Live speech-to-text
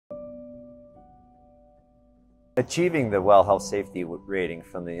Achieving the Well Health Safety rating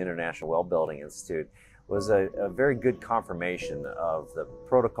from the International Well Building Institute was a very good confirmation of the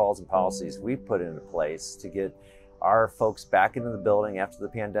protocols and policies we put into place to get our folks back into the building after the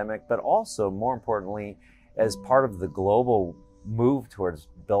pandemic, but also, more importantly, as part of the global move towards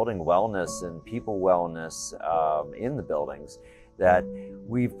building wellness and people wellness in the buildings, that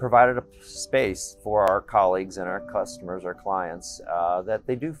we've provided a space for our colleagues and our customers, our clients, that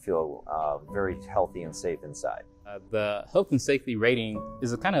they do feel very healthy and safe inside. The health and safety rating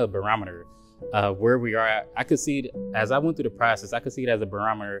is a kind of a barometer where we are at. I could see it, as I went through the process, I could see it as a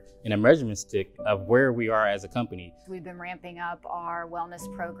barometer and a measurement stick of where we are as a company. We've been ramping up our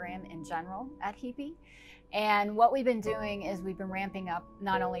wellness program in general at HEAPY. And what we've been doing is we've been ramping up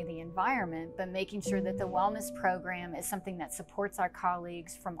not only the environment, but making sure that the wellness program is something that supports our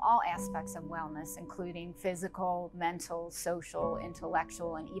colleagues from all aspects of wellness, including physical, mental, social,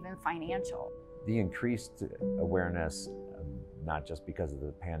 intellectual, and even financial. The increased awareness, not just because of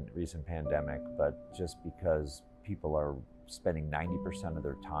the recent pandemic, but just because people are spending 90% of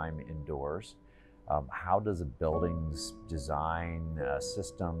their time indoors. How does a building's design,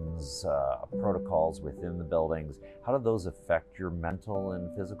 systems, protocols within the buildings, how do those affect your mental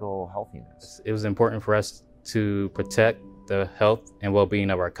and physical healthiness? It was important for us to protect the health and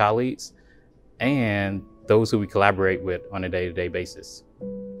well-being of our colleagues and those who we collaborate with on a day-to-day basis.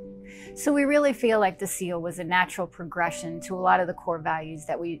 So we really feel like the SEAL was a natural progression to a lot of the core values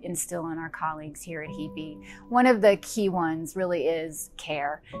that we instill in our colleagues here at HEAPY. One of the key ones really is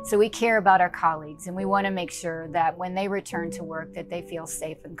care. So we care about our colleagues, and we want to make sure that when they return to work that they feel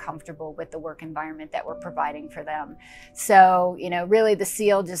safe and comfortable with the work environment that we're providing for them. So, really the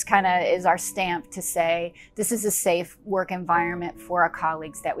SEAL just kind of is our stamp to say this is a safe work environment for our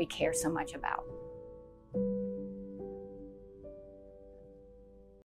colleagues that we care so much about.